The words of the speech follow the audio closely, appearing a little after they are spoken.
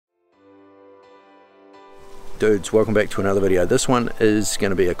Dudes, welcome back to another video. This one is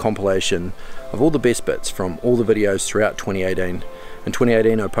going to be a compilation of all the best bits from all the videos throughout 2018. In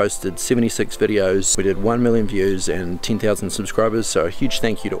 2018 I posted 76 videos, we did 1 million views and 10,000 subscribers, so a huge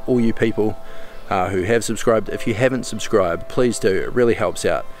thank you to all you people who have subscribed. If you haven't subscribed, please do, it really helps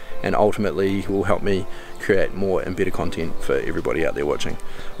out and ultimately will help me create more and better content for everybody out there watching.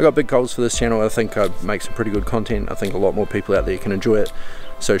 I've got big goals for this channel. I think I make some pretty good content. I think a lot more people out there can enjoy it,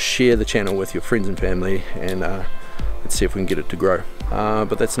 so share the channel with your friends and family and let's see if we can get it to grow.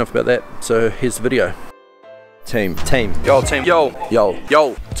 But that's enough about that, so here's the video. Team. Yo, team. Yo.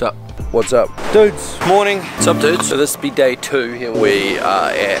 What's up? What's up? Dudes, morning. What's up, dudes? So this will be day 2 here we are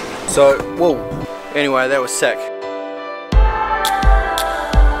at. So, whoa. Anyway, that was sick.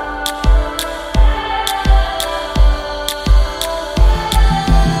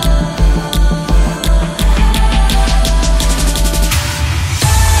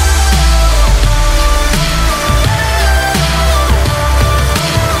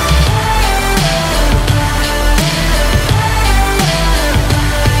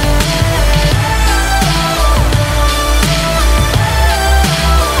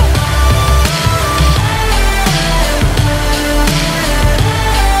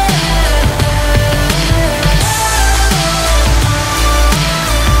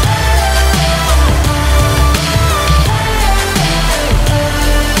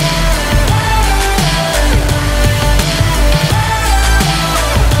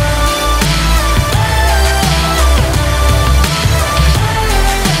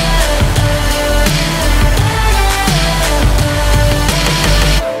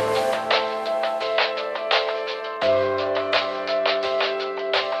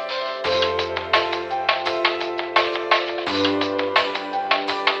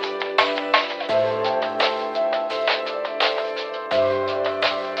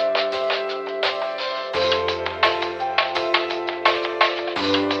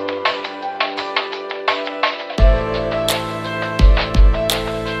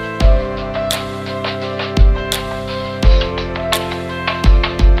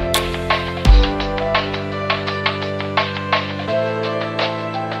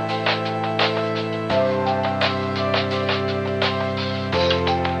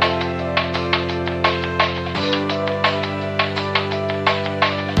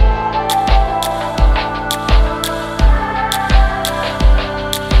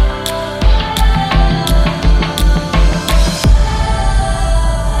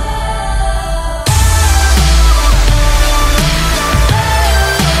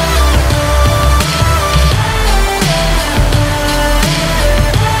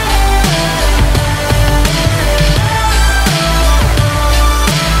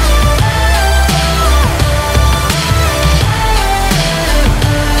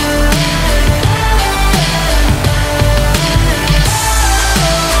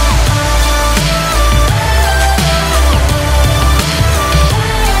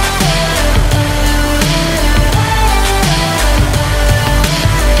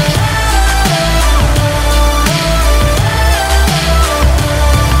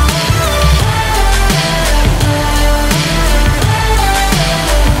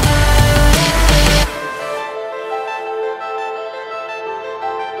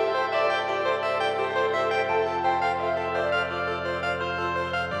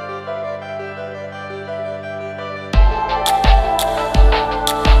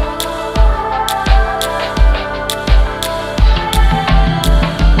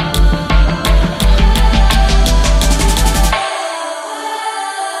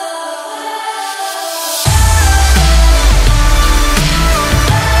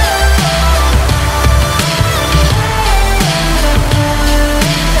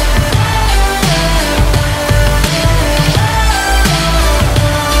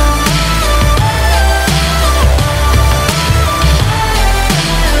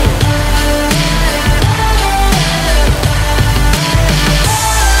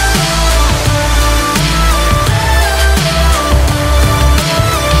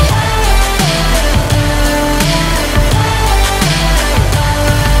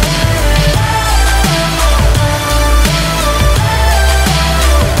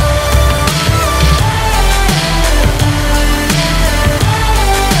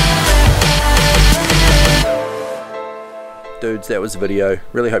 Dudes, that was the video.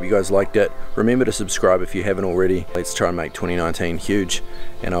 Really hope you guys liked it. Remember to subscribe if you haven't already. Let's try and make 2019 huge,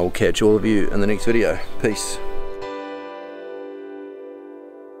 and I will catch all of you in the next video. Peace.